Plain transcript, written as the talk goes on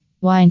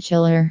Wine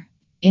chiller.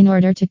 In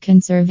order to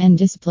conserve and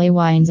display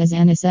wines as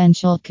an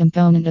essential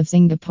component of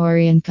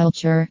Singaporean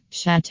culture,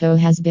 Chateau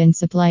has been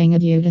supplying a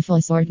beautiful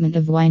assortment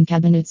of wine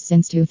cabinets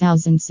since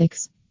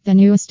 2006. The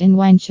newest in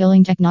wine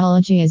chilling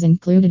technology is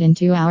included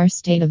into our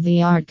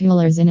state-of-the-art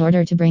coolers in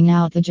order to bring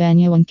out the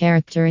genuine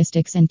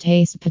characteristics and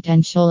taste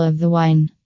potential of the wine.